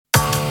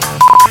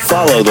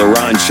Follow The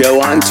Ron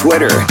Show on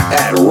Twitter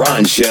at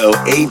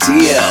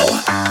RonShowATL.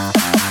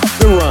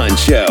 The Ron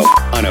Show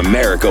on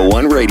America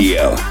One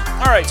Radio.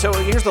 All right, so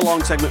here's the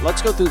long segment.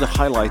 Let's go through the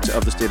highlights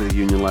of the State of the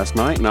Union last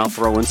night, and I'll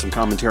throw in some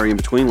commentary in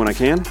between when I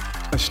can.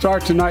 I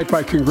start tonight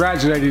by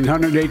congratulating the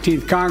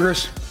 118th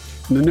Congress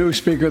and the new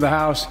Speaker of the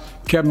House,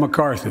 Kevin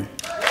McCarthy.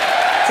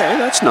 Okay,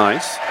 that's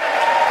nice.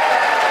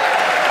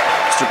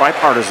 Mr.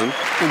 Bipartisan.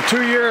 And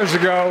 2 years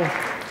ago,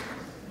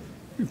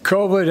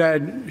 COVID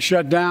had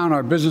shut down,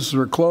 our businesses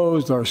were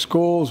closed, our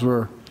schools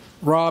were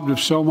robbed of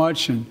so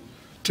much, and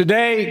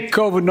today,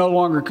 COVID no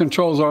longer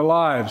controls our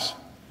lives.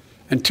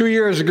 And 2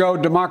 years ago,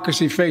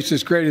 democracy faced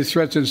its greatest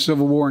threats in the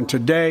Civil War, and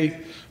today,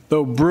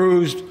 though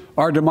bruised,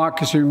 our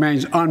democracy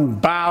remains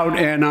unbowed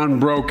and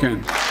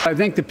unbroken. I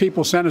think the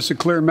people sent us a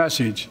clear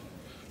message.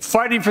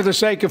 Fighting for the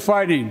sake of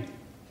fighting,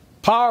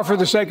 power for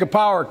the sake of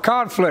power,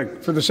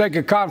 conflict for the sake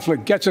of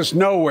conflict gets us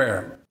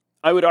nowhere.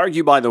 I would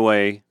argue, by the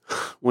way,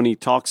 when he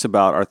talks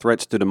about our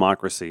threats to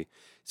democracy,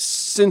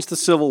 since the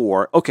Civil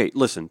War, okay,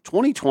 listen,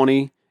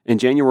 2020 and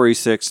January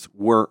 6th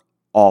were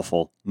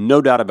awful,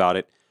 no doubt about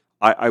it.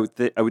 I would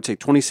say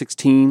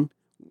 2016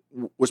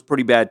 was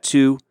pretty bad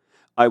too.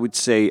 I would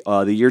say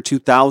the year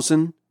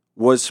 2000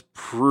 was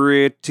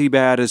pretty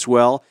bad as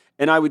well.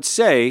 And I would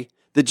say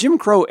the Jim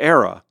Crow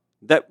era,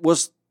 that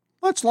was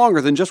much longer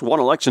than just one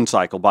election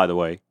cycle, by the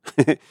way.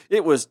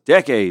 It was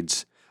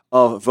decades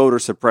of voter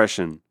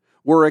suppression,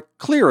 were a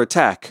clear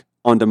attack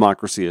on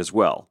democracy as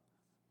well.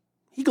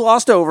 He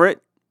glossed over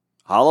it.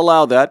 I'll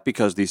allow that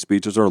because these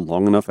speeches are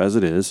long enough as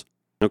it is.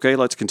 Okay,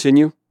 let's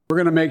continue. We're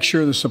going to make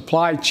sure the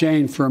supply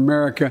chain for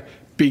America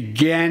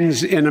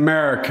begins in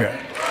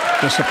America.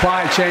 The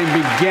supply chain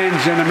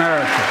begins in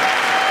America.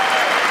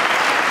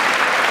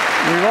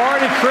 We've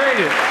already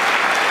created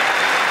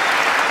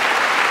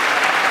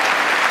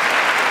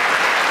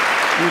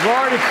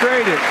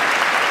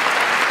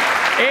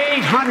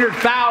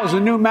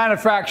 800,000 new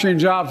manufacturing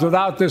jobs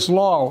without this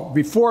law,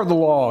 before the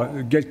law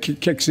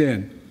kicks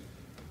in.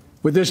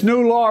 With this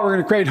new law, we're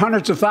going to create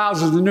hundreds of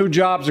thousands of new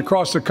jobs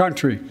across the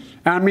country.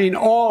 And I mean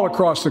all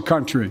across the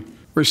country.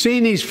 We're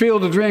seeing these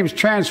field of dreams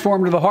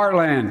transform to the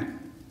heartland.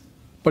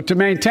 But to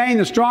maintain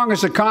the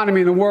strongest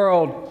economy in the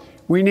world,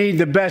 we need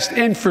the best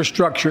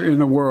infrastructure in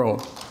the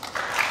world.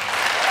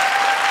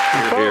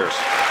 Here.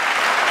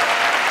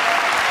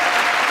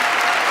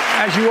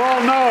 As you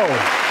all know,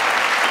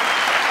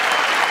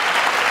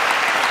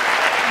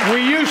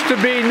 we used to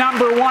be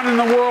number one in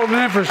the world in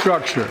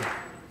infrastructure.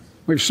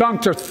 We've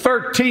sunk to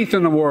 13th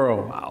in the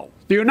world. Wow.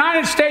 The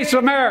United States of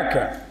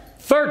America,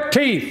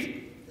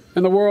 13th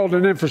in the world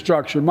in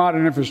infrastructure,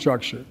 modern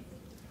infrastructure.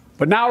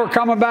 But now we're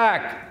coming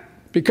back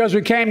because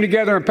we came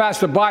together and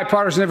passed the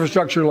bipartisan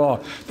infrastructure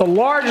law, the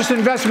largest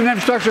investment in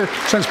infrastructure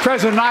since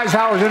President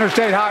Eisenhower's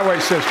interstate highway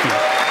system.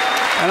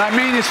 And I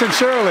mean it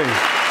sincerely.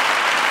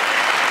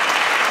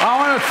 I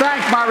want to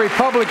thank my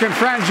Republican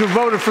friends who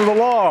voted for the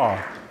law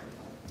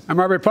and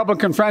my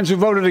Republican friends who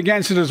voted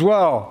against it as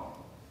well.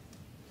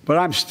 But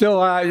I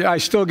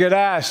still get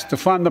asked to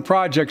fund the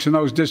projects in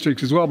those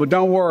districts as well. But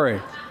don't worry.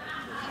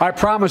 I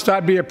promised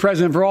I'd be a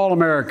president for all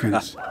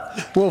Americans.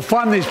 We'll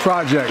fund these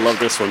projects. Love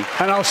this one.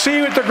 And I'll see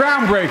you at the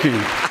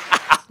groundbreaking.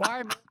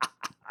 Bye.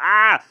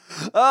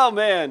 Oh,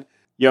 man.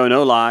 Yo,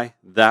 no lie.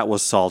 That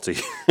was salty.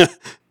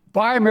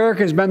 Buy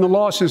America has been the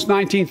law since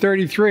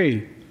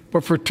 1933.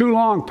 But for too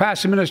long,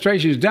 past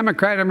administrations,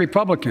 Democrat and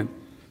Republican,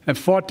 have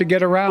fought to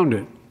get around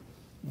it.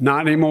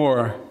 Not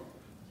anymore.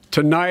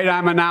 Tonight,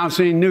 I'm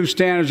announcing new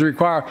standards that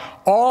require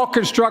all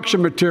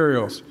construction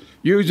materials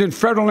used in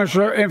federal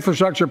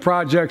infrastructure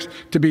projects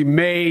to be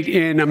made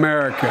in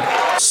America.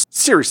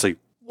 Seriously,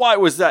 why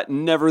was that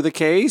never the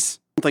case?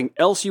 Something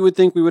else you would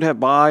think we would have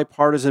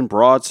bipartisan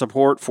broad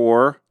support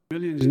for?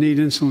 Millions need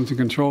insulin to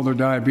control their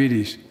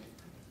diabetes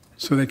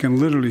so they can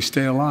literally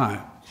stay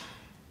alive.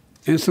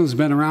 Insulin's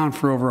been around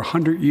for over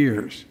 100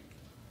 years.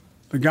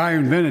 The guy who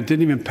invented it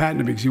didn't even patent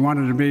it because he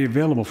wanted it to be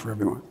available for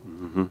everyone.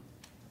 Mm-hmm.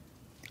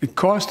 It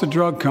cost the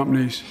drug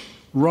companies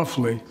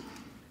roughly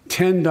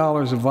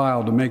 $10 a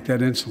vial to make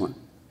that insulin.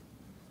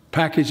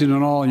 Packaging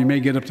and all, you may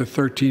get up to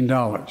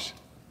 $13.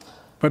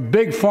 But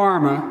Big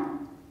Pharma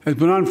has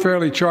been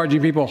unfairly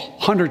charging people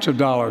hundreds of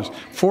dollars,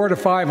 $400 to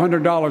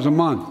 $500 a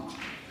month,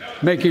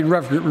 making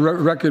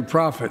record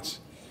profits.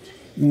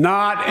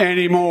 Not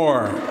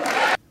anymore.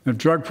 If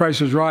drug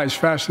prices rise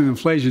faster than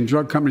inflation,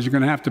 drug companies are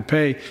going to have to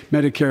pay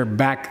Medicare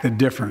back the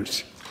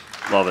difference.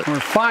 Love it. We're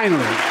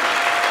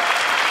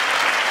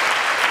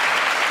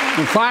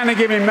finally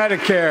giving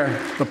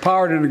Medicare the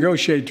power to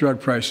negotiate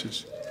drug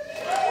prices.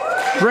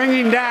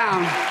 Bringing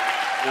down.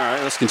 All right,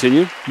 let's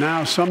continue.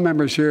 Now some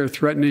members here are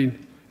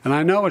threatening, and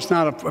I know it's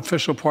not an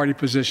official party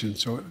position,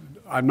 so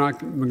I'm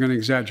going to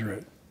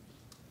exaggerate,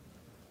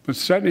 but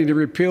threatening to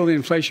repeal the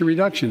Inflation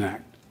Reduction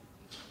Act.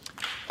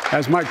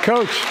 As my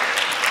coach,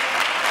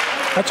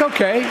 that's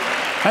okay,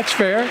 that's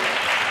fair.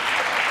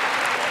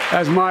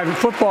 As my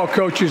football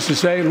coach used to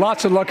say,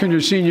 lots of luck in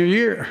your senior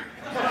year.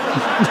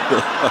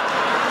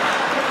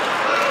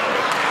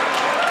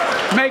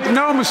 Make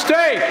no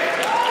mistake,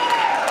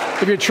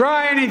 If you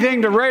try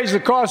anything to raise the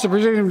cost of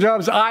producing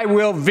jobs, I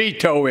will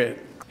veto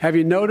it. Have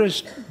you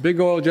noticed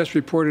Big Oil just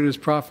reported its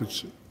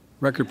profits,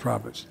 record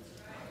profits?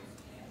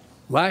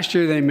 Last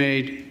year they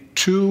made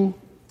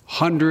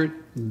 $200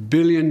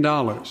 billion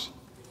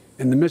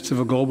in the midst of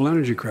a global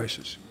energy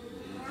crisis.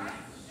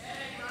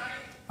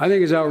 I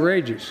think it's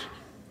outrageous.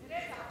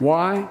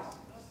 Why?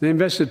 They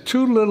invested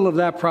too little of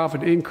that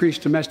profit to increase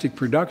domestic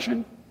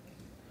production.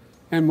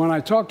 And when I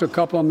talk to a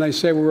couple of them, they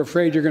say, we're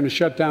afraid you're going to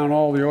shut down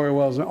all the oil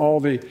wells,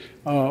 all the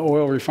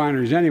oil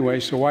refineries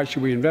anyway, so why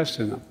should we invest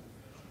in them?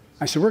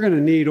 I said, we're going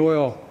to need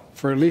oil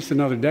for at least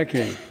another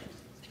decade.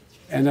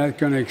 And that's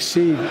going to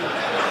exceed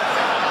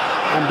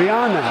and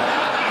beyond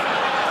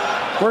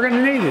that. We're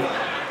going to need it.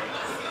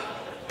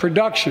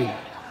 Production.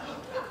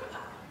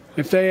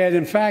 If they had,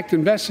 in fact,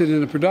 invested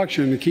in the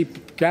production to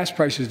keep gas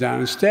prices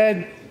down,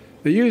 instead,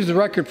 they used the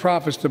record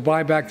profits to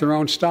buy back their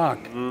own stock,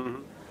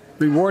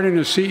 rewarding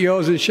their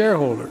CEOs and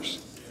shareholders.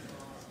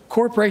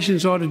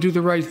 Corporations ought to do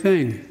the right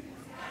thing.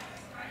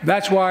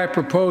 That's why I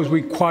propose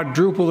we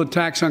quadruple the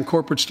tax on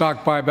corporate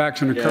stock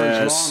buybacks and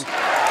encourage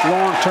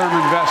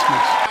long-term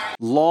investments.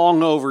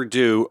 Long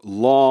overdue,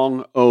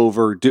 long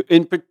overdue.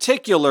 In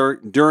particular,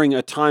 during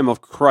a time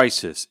of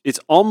crisis. It's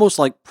almost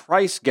like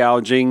price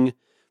gouging,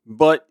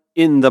 but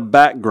in the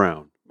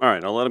background. All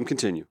right, I'll let him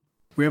continue.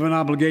 We have an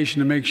obligation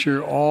to make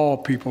sure all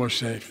people are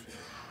safe.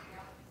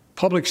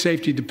 Public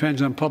safety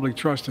depends on public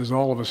trust, as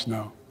all of us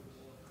know.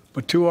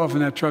 But too often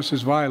that trust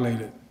is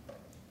violated.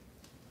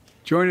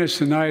 Joining us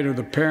tonight are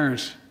the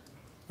parents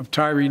of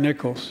Tyree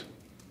Nichols.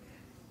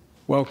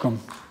 Welcome.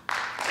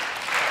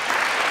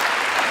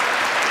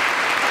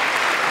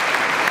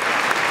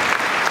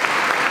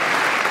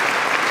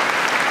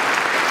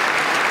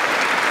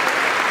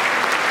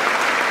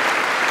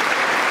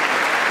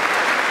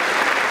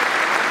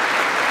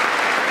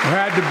 We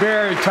had to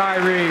bury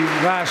Tyree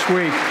last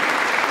week.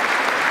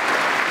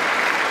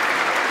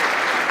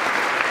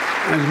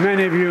 As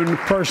many of you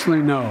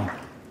personally know,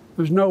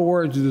 there's no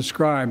words to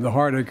describe the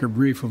heartache or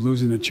grief of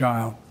losing a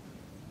child.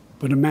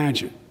 But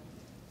imagine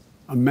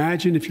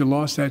if you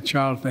lost that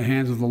child at the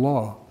hands of the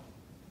law.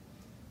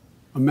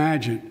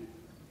 Imagine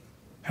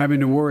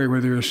having to worry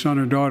whether your son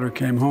or daughter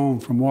came home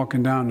from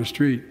walking down the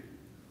street,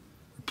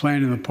 or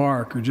playing in the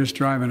park, or just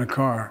driving a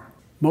car.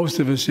 Most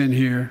of us in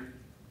here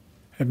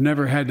have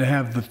never had to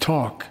have the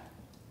talk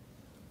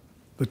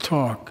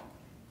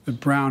that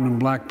brown and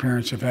black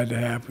parents have had to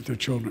have with their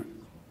children.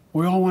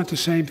 We all want the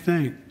same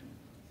thing.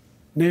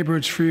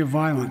 Neighborhoods free of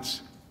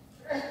violence.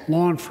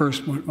 Law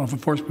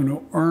enforcement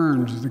who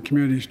earns the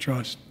community's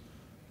trust.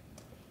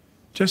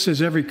 Just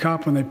as every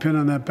cop, when they pin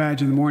on that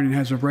badge in the morning,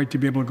 has a right to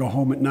be able to go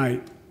home at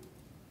night,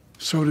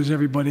 so does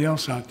everybody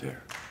else out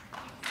there.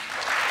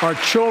 Our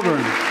children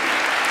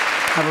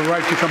have a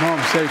right to come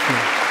home safely.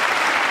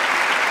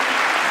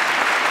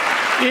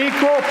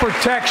 Equal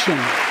protection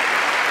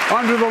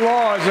under the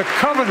law is a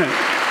covenant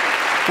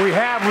we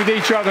have with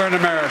each other in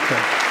America.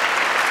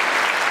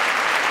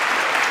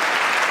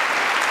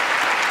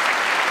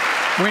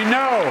 We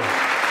know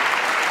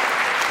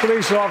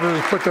police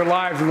officers put their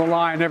lives on the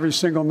line every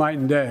single night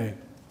and day.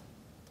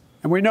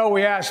 And we know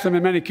we ask them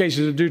in many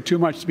cases to do too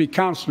much, to be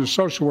counselors,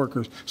 social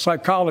workers,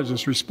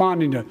 psychologists,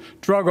 responding to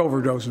drug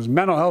overdoses,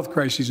 mental health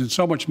crises, and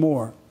so much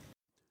more.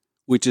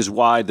 Which is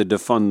why the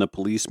defund the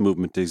police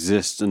movement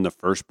exists in the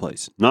first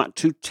place. Not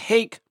to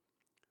take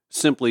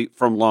simply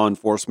from law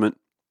enforcement,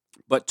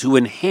 but to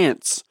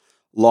enhance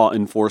law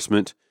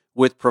enforcement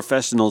with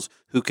professionals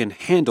who can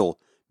handle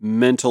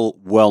mental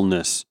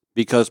wellness,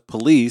 because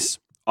police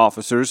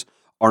officers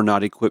are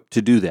not equipped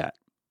to do that.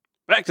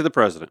 Back to the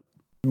president.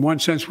 In one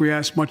sense, we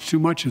ask much too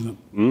much of them.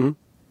 Mm-hmm.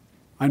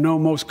 I know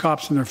most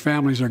cops and their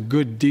families are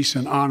good,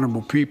 decent,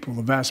 honorable people,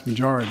 the vast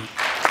majority.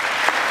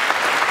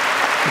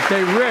 But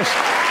they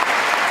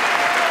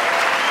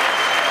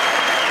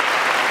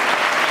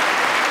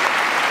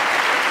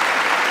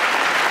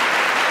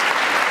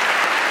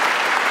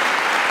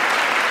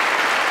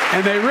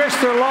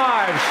risk their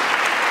lives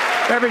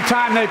every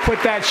time they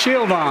put that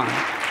shield on.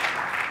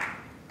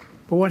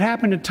 But what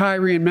happened to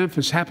Tyree in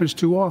Memphis happens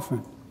too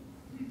often.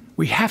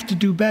 We have to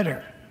do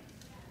better.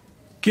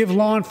 Give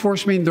law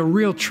enforcement the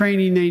real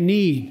training they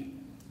need.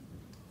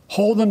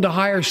 Hold them to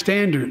higher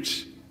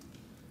standards.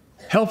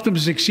 Help them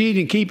succeed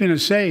in keeping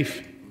us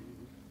safe.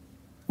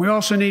 We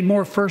also need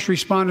more first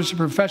responders and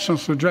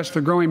professionals to address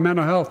the growing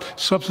mental health,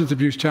 substance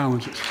abuse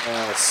challenges.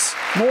 Yes.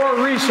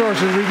 More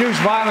resources to reduce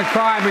violent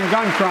crime and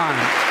gun crime.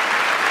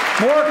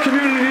 More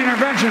community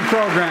intervention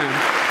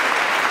programs.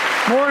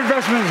 More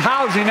investment in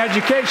housing,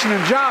 education,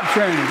 and job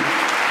training.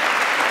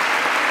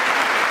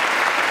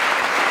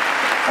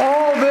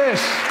 All this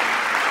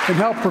can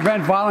help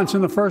prevent violence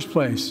in the first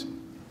place.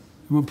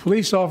 And when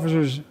police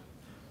officers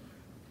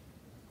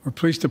or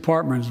police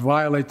departments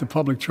violate the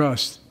public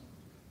trust,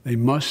 they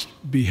must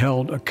be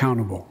held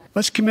accountable.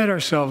 Let's commit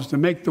ourselves to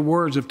make the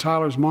words of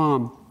Tyler's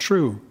mom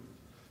true.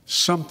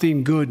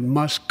 Something good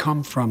must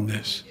come from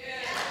this.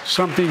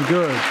 Something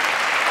good.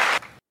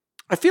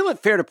 I feel it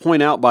fair to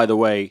point out, by the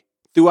way,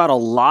 throughout a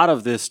lot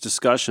of this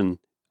discussion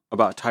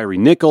about Tyree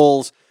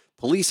Nichols,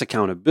 police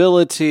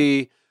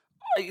accountability,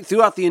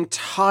 throughout the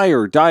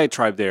entire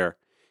diatribe there,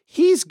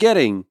 he's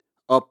getting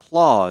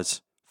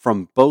applause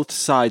from both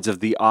sides of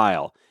the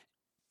aisle.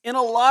 In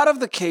a lot of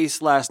the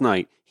case last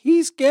night,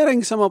 he's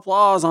getting some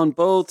applause on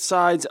both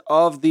sides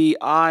of the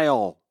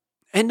aisle.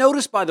 And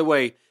notice, by the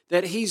way,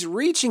 that he's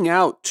reaching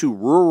out to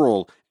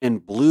rural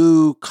and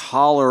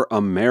blue-collar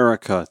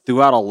America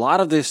throughout a lot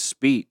of this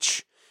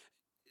speech.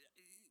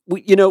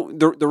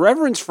 The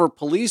reverence for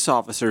police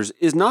officers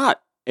is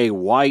not a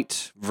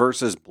white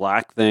versus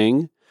black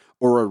thing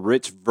or a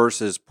rich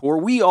versus poor.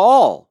 We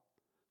all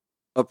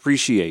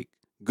appreciate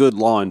good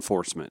law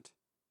enforcement.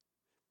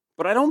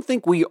 But I don't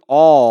think we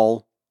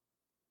all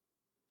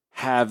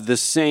have the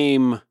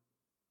same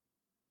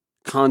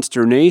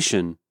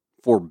consternation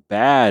for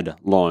bad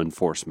law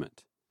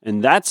enforcement.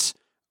 And that's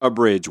a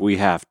bridge we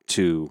have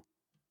to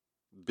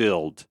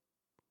build.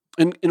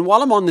 And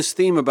while I'm on this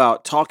theme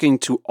about talking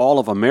to all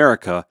of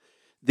America,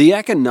 the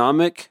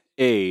economic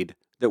aid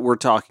that we're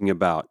talking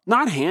about,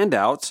 not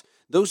handouts,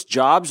 those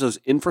jobs, those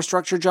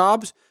infrastructure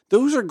jobs,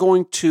 those are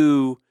going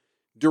to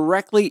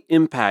directly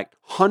impact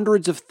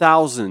hundreds of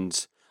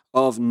thousands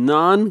of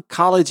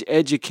non-college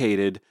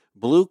educated,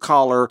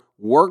 blue-collar,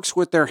 works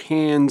with their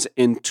hands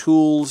and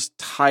tools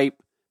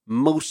type,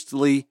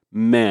 mostly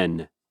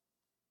men.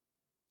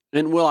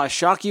 And will I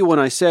shock you when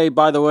I say,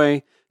 by the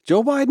way,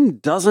 Joe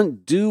Biden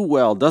doesn't do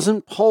well,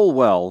 doesn't poll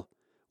well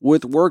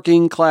with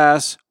working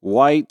class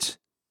white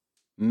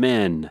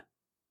men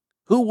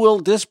who will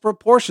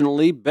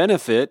disproportionately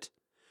benefit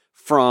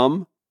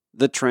from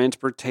the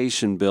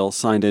transportation bill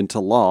signed into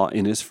law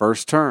in his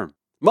first term.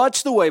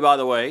 Much the way, by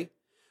the way,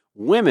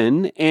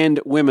 women and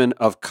women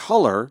of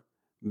color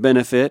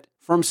benefit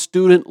from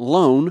student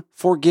loan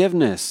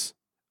forgiveness.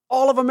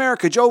 All of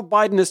America. Joe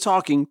Biden is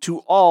talking to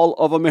all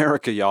of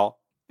America, y'all.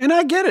 And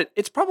I get it.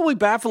 It's probably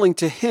baffling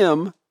to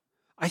him.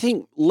 I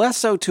think less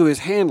so to his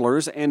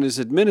handlers and his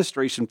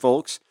administration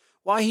folks,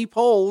 why he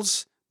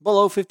polls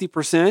below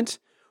 50%,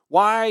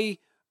 why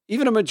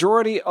even a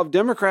majority of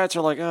Democrats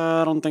are like,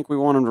 I don't think we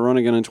want him to run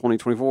again in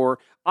 2024.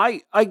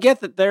 I get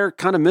that they're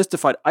kind of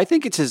mystified. I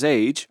think it's his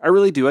age. I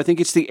really do. I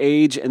think it's the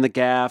age and the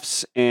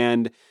gaffes.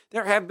 And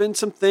there have been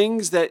some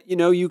things that,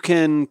 you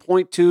can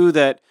point to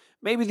that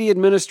maybe the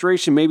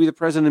administration, maybe the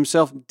president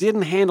himself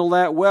didn't handle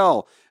that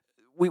well.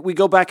 We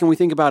go back and we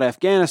think about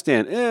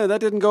Afghanistan.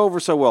 That didn't go over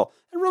so well.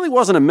 It really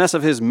wasn't a mess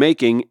of his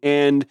making.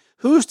 And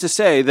who's to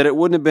say that it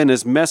wouldn't have been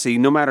as messy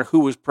no matter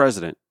who was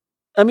president?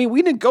 I mean,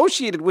 we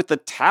negotiated with the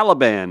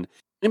Taliban.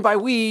 And by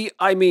we,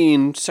 I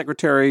mean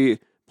Secretary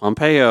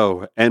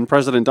Pompeo and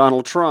President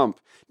Donald Trump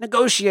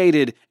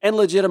negotiated and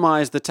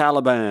legitimized the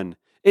Taliban.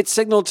 It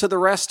signaled to the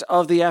rest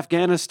of the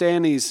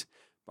Afghanistanis.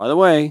 By the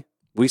way,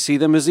 we see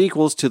them as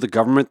equals to the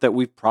government that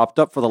we've propped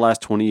up for the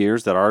last 20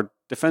 years that our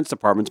Defense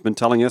Department's been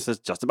telling us is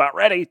just about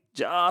ready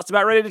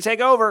to take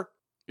over.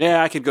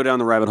 Yeah, I could go down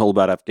the rabbit hole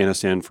about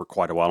Afghanistan for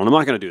quite a while, and I'm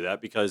not going to do that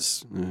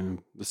because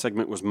the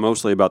segment was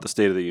mostly about the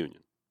State of the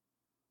Union.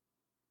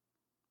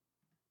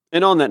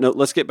 And on that note,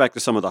 let's get back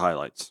to some of the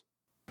highlights.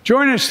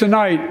 Joining us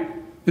tonight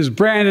is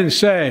Brandon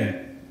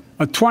Say,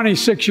 a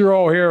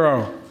 26-year-old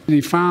hero.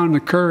 He found the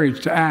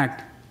courage to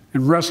act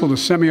and wrestled a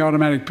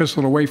semi-automatic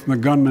pistol away from the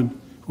gunman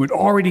who had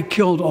already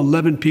killed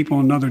 11 people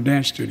in another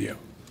dance studio.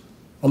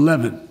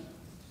 11.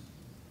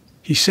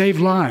 He saved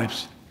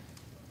lives.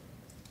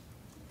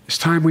 It's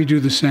time we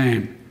do the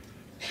same.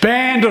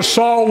 Ban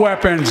assault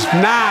weapons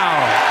now.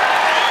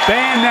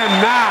 Ban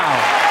them now.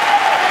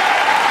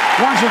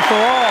 Once and for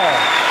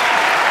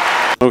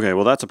all. Okay,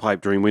 well, that's a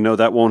pipe dream. We know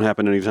that won't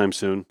happen anytime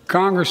soon.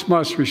 Congress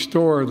must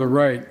restore the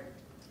right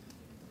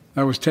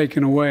that was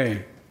taken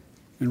away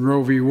in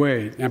Roe v.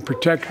 Wade and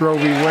protect Roe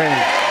v.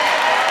 Wade.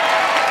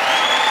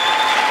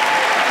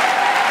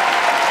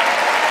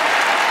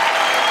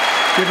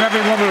 Give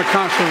every woman a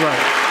consular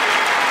right.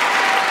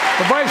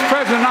 The Vice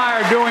President and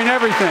I are doing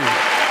everything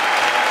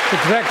to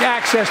protect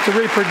access to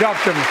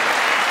reproductive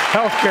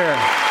health care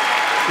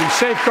and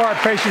safeguard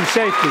patient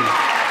safety.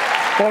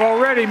 But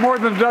already more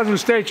than a dozen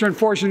states are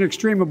enforcing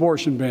extreme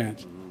abortion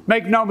bans.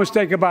 Make no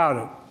mistake about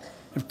it.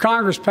 If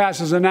Congress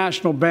passes a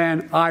national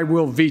ban, I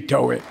will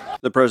veto it.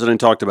 The president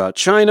talked about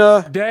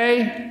China.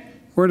 Today,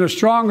 we're in the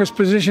strongest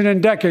position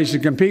in decades to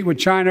compete with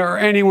China or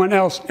anyone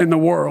else in the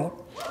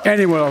world.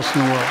 Anyone else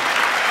in the world.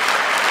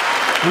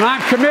 And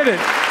I'm committed.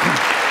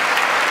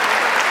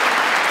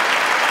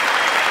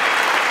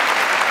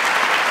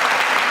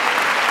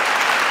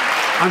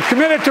 I'm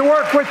committed to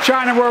work with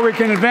China where we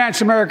can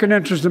advance American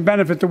interests and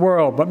benefit the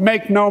world. But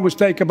make no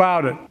mistake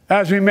about it.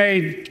 As we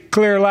made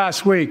clear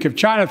last week, if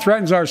China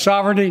threatens our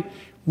sovereignty,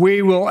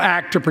 we will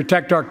act to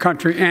protect our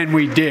country, and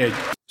we did.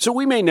 So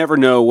we may never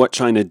know what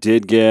China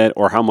did get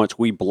or how much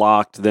we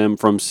blocked them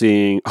from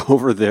seeing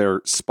over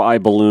their spy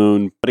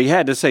balloon, but he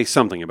had to say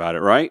something about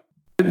it, right?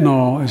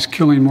 Fentanyl is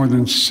killing more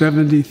than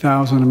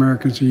 70,000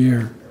 Americans a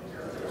year.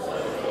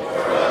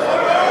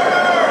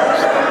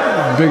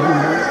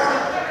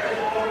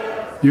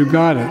 You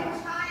got it.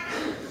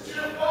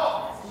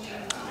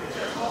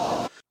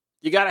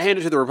 You got to hand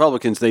it to the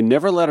Republicans. They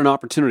never let an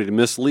opportunity to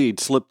mislead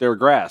slip their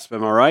grasp.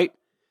 Am I right?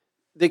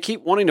 they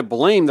keep wanting to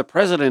blame the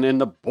president and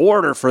the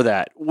border for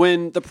that,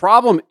 when the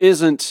problem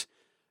isn't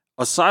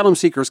asylum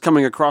seekers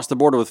coming across the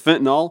border with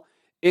fentanyl.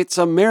 It's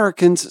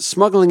Americans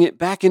smuggling it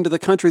back into the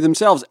country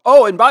themselves.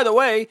 Oh, and by the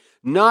way,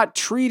 not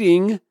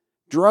treating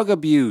drug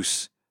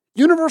abuse.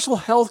 Universal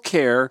health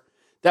care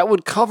that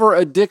would cover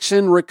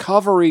addiction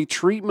recovery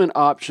treatment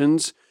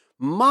options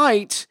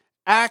might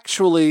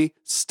actually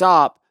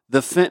stop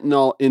the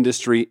fentanyl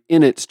industry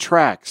in its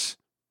tracks.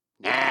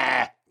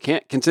 Nah,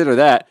 can't consider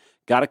that.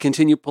 Got to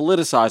continue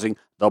politicizing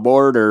the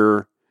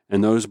border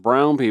and those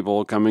brown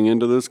people coming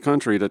into this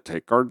country to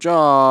take our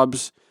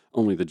jobs.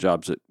 Only the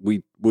jobs that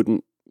we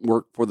wouldn't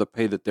work for the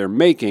pay that they're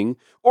making.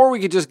 Or we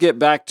could just get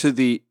back to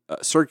the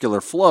circular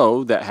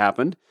flow that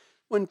happened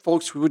when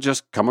folks would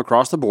just come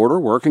across the border,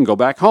 work, and go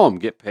back home,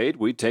 get paid.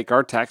 We'd take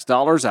our tax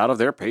dollars out of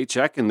their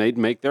paycheck, and they'd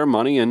make their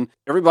money, and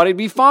everybody'd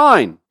be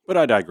fine. But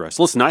I digress.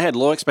 Listen, I had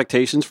low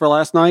expectations for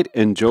last night,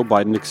 and Joe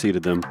Biden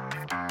exceeded them.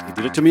 He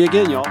did it to me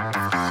again, y'all.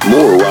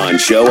 More Ron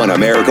Show on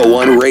America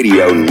One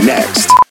Radio next.